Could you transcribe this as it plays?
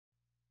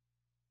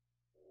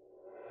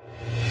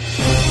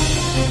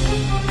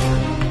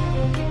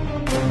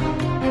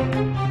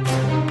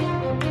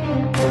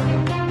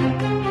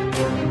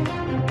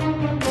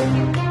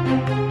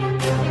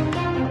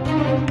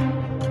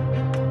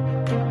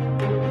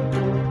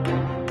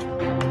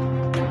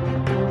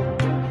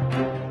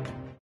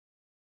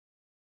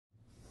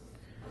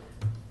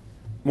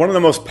One of the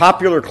most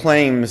popular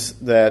claims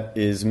that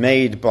is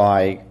made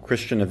by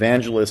Christian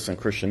evangelists and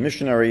Christian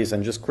missionaries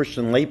and just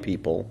Christian lay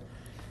people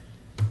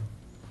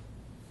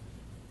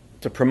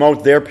to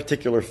promote their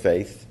particular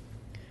faith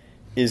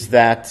is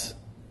that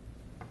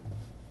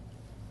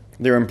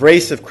their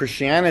embrace of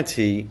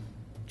Christianity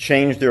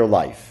changed their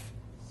life.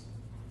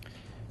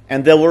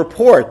 And they'll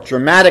report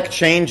dramatic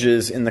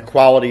changes in the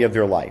quality of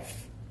their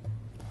life.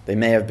 They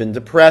may have been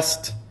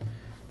depressed.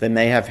 They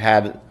may have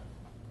had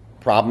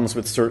problems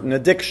with certain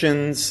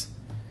addictions.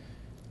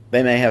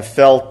 They may have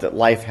felt that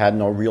life had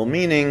no real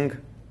meaning.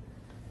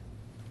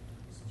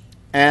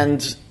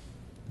 And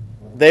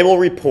they will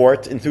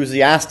report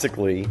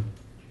enthusiastically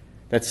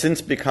that since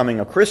becoming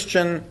a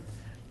Christian,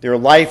 their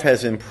life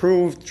has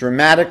improved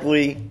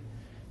dramatically.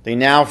 They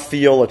now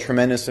feel a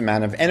tremendous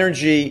amount of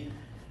energy,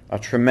 a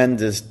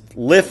tremendous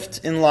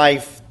lift in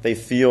life. They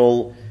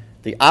feel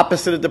the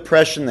opposite of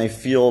depression. They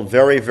feel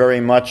very, very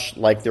much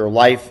like their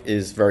life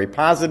is very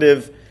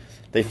positive.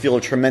 They feel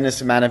a tremendous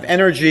amount of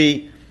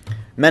energy.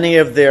 Many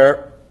of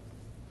their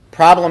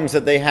problems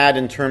that they had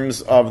in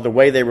terms of the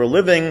way they were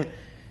living,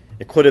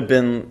 it could have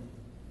been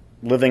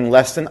living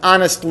less than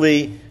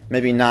honestly,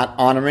 maybe not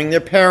honoring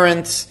their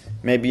parents,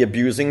 maybe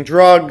abusing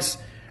drugs.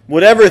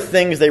 Whatever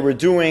things they were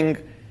doing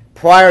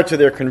prior to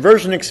their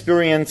conversion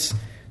experience,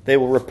 they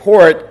will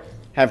report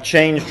have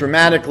changed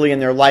dramatically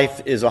and their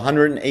life is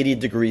 180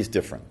 degrees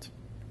different.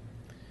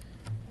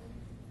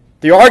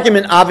 The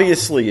argument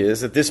obviously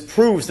is that this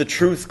proves the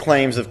truth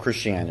claims of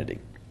Christianity.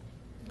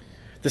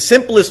 The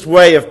simplest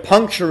way of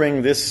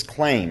puncturing this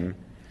claim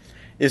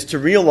is to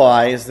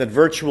realize that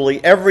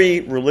virtually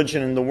every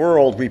religion in the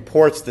world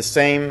reports the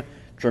same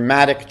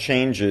dramatic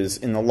changes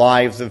in the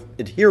lives of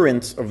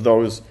adherents of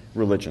those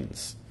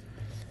religions.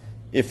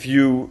 If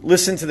you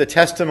listen to the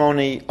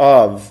testimony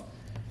of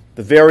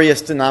the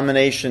various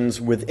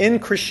denominations within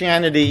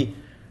Christianity,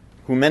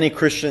 who many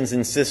Christians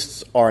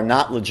insist are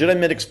not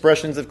legitimate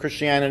expressions of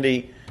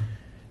Christianity,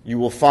 you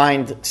will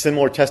find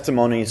similar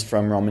testimonies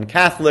from Roman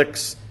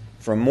Catholics,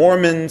 from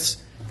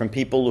Mormons, from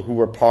people who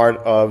were part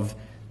of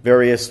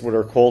various what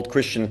are called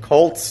Christian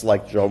cults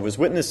like Jehovah's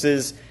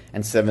Witnesses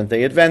and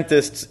Seventh-day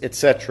Adventists,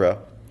 etc.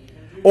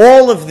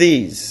 All of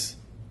these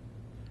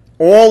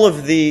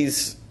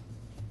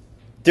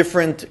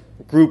different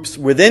groups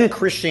within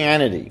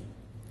Christianity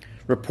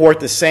report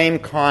the same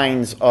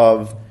kinds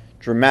of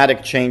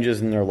dramatic changes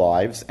in their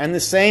lives, and the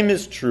same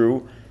is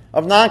true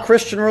of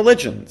non-Christian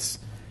religions.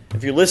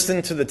 If you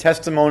listen to the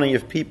testimony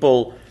of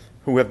people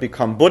who have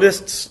become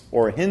Buddhists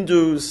or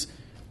Hindus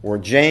or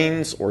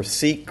Jains or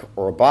Sikh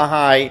or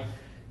Baha'i,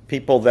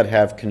 people that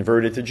have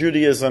converted to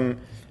Judaism,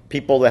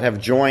 people that have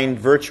joined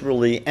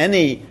virtually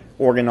any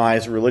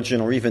organized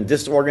religion or even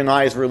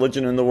disorganized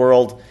religion in the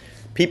world,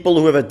 people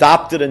who have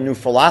adopted a new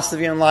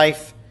philosophy in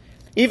life,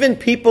 even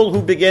people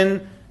who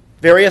begin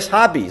various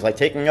hobbies like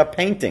taking up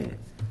painting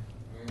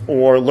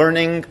or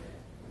learning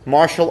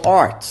martial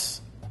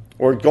arts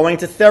or going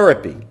to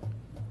therapy.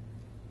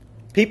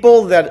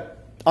 People that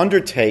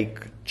undertake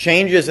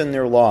changes in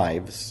their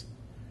lives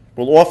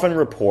will often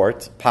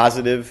report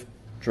positive,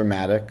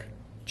 dramatic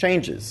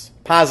changes,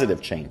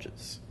 positive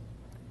changes.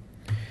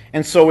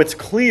 And so it's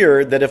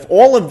clear that if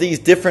all of these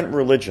different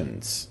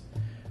religions,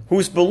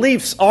 whose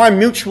beliefs are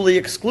mutually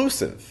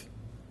exclusive,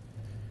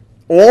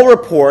 all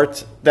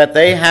report that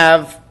they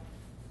have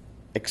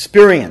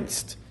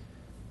experienced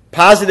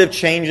positive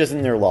changes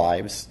in their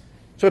lives,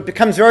 so it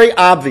becomes very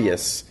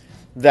obvious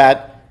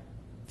that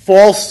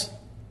false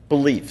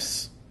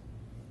beliefs,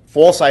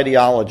 false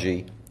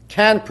ideology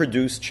can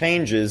produce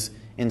changes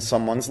in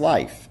someone's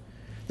life.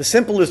 The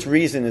simplest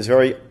reason is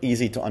very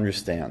easy to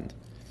understand.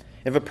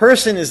 If a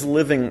person is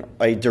living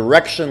a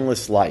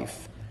directionless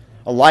life,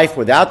 a life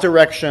without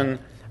direction,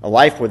 a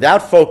life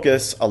without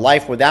focus, a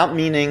life without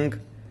meaning,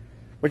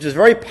 which is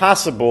very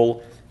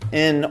possible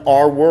in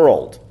our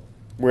world,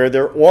 where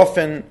there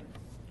often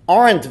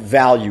aren't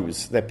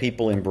values that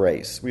people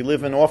embrace. We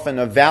live in often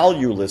a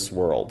valueless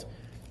world,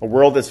 a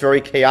world that's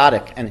very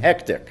chaotic and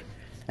hectic,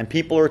 and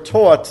people are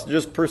taught to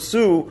just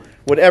pursue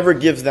whatever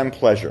gives them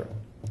pleasure.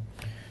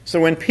 So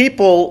when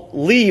people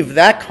leave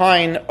that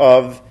kind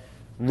of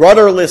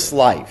rudderless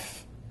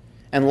life,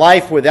 and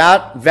life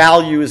without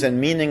values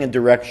and meaning and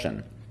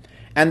direction,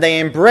 and they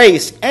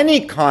embrace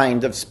any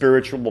kind of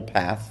spiritual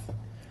path,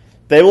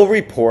 they will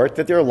report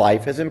that their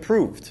life has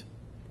improved.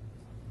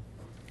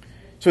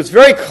 So it's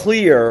very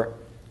clear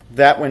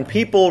that when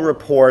people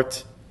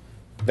report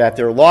that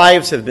their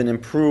lives have been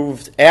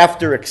improved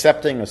after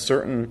accepting a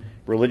certain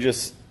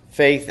religious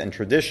faith and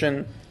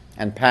tradition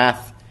and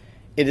path,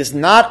 it is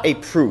not a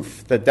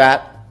proof that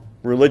that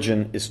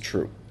religion is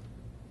true.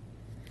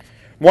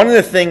 One of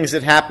the things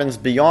that happens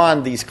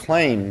beyond these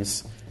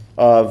claims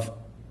of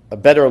a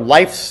better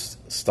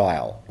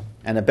lifestyle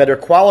and a better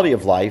quality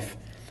of life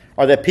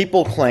are that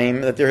people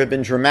claim that there have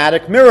been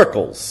dramatic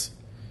miracles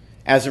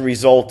as a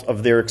result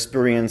of their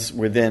experience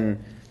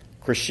within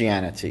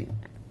Christianity.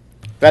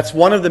 That's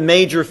one of the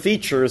major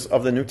features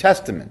of the New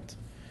Testament.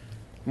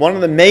 One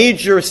of the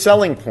major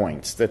selling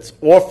points that's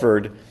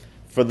offered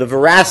for the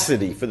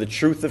veracity, for the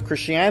truth of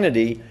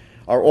Christianity,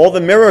 are all the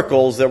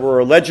miracles that were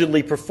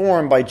allegedly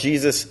performed by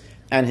Jesus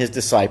and his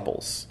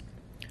disciples.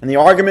 And the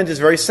argument is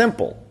very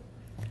simple.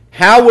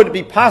 How would it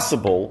be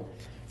possible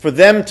for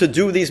them to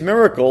do these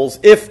miracles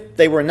if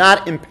they were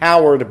not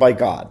empowered by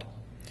God?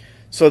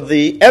 So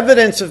the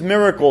evidence of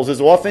miracles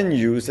is often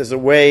used as a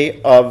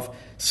way of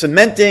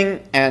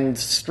cementing and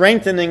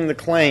strengthening the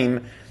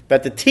claim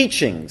that the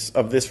teachings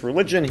of this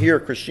religion here,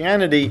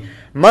 Christianity,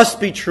 must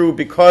be true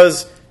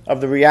because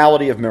of the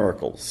reality of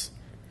miracles.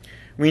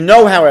 We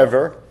know,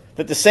 however,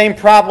 that the same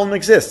problem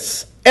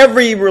exists.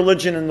 Every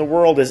religion in the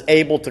world is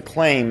able to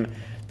claim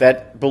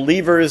that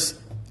believers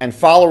and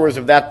followers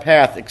of that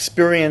path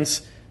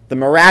experience the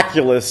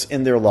miraculous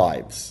in their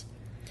lives.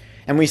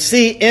 And we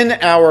see in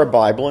our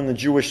Bible, in the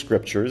Jewish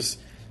scriptures,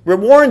 we're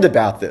warned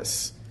about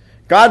this.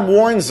 God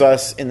warns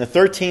us in the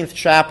 13th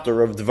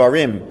chapter of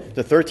Devarim,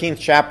 the 13th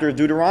chapter of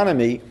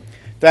Deuteronomy,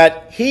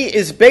 that he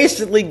is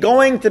basically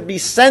going to be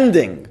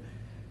sending,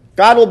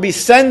 God will be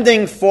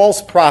sending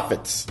false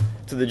prophets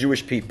to the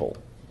Jewish people.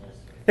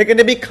 They're going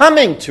to be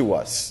coming to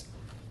us.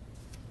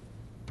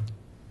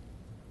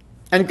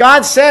 And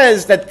God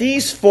says that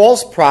these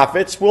false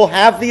prophets will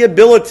have the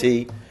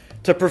ability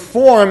to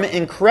perform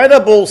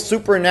incredible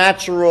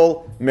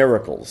supernatural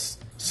miracles,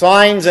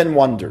 signs and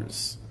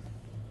wonders.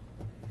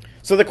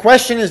 So the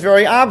question is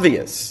very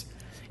obvious.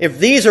 If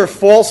these are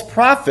false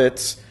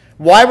prophets,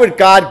 why would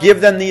God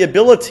give them the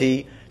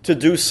ability to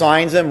do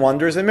signs and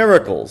wonders and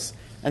miracles?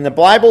 And the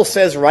Bible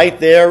says right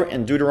there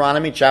in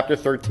Deuteronomy chapter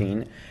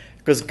 13,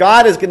 because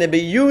God is going to be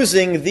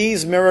using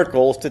these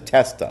miracles to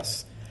test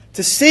us,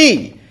 to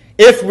see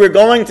if we're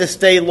going to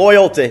stay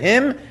loyal to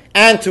him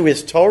and to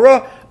his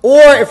Torah, or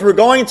if we're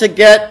going to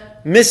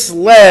get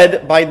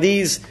misled by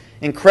these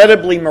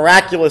incredibly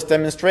miraculous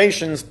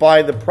demonstrations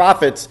by the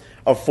prophets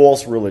of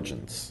false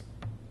religions.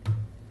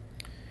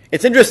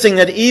 It's interesting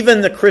that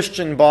even the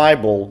Christian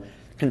Bible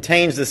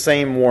contains the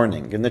same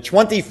warning. In the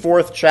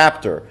 24th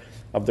chapter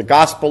of the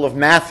Gospel of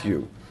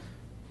Matthew,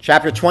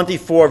 chapter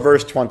 24,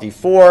 verse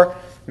 24,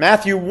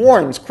 Matthew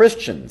warns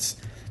Christians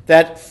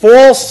that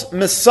false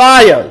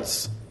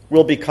messiahs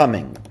will be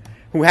coming,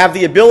 who have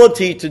the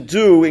ability to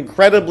do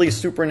incredibly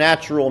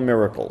supernatural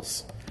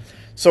miracles.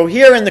 So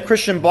here in the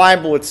Christian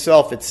Bible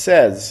itself, it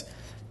says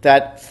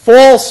that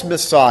false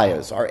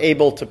messiahs are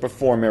able to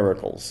perform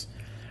miracles.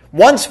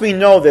 Once we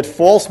know that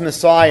false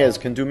messiahs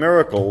can do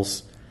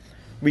miracles,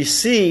 we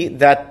see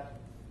that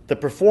the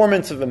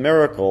performance of a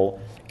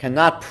miracle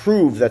cannot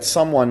prove that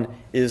someone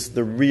is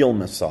the real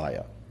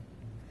Messiah.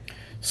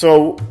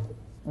 So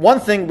one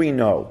thing we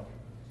know,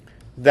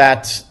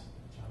 that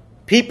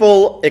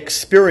people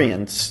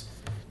experience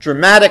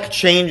dramatic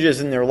changes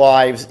in their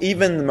lives,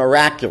 even the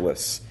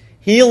miraculous,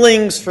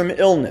 healings from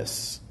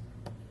illness,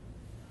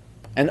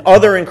 and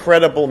other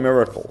incredible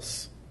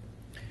miracles.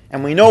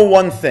 And we know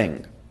one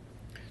thing,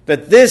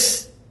 that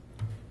this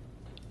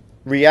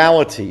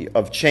reality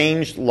of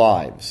changed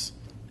lives,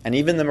 and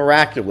even the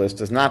miraculous,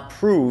 does not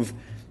prove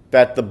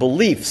that the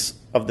beliefs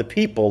of the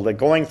people that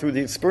going through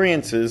the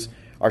experiences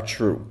are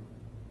true.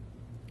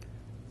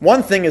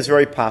 One thing is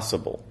very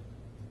possible.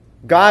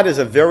 God is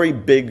a very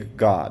big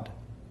God.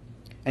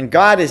 And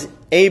God is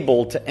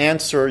able to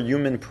answer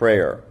human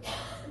prayer,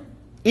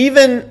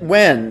 even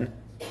when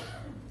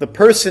the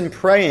person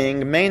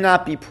praying may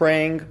not be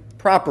praying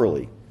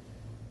properly,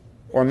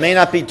 or may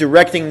not be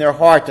directing their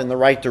heart in the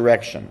right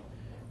direction.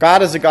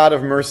 God is a God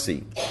of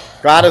mercy.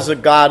 God is a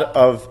God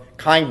of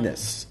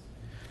kindness.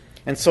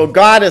 And so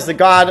God, as the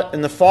God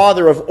and the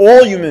Father of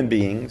all human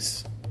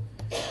beings,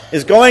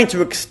 is going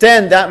to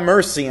extend that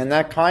mercy and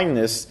that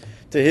kindness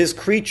to his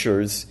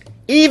creatures,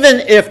 even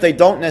if they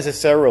don't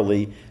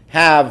necessarily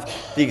have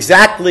the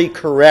exactly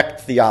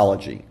correct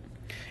theology.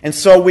 And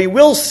so we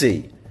will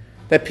see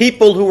that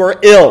people who are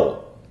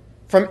ill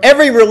from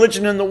every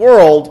religion in the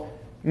world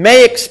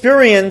may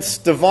experience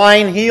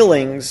divine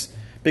healings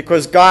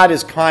because God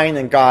is kind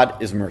and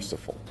God is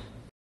merciful.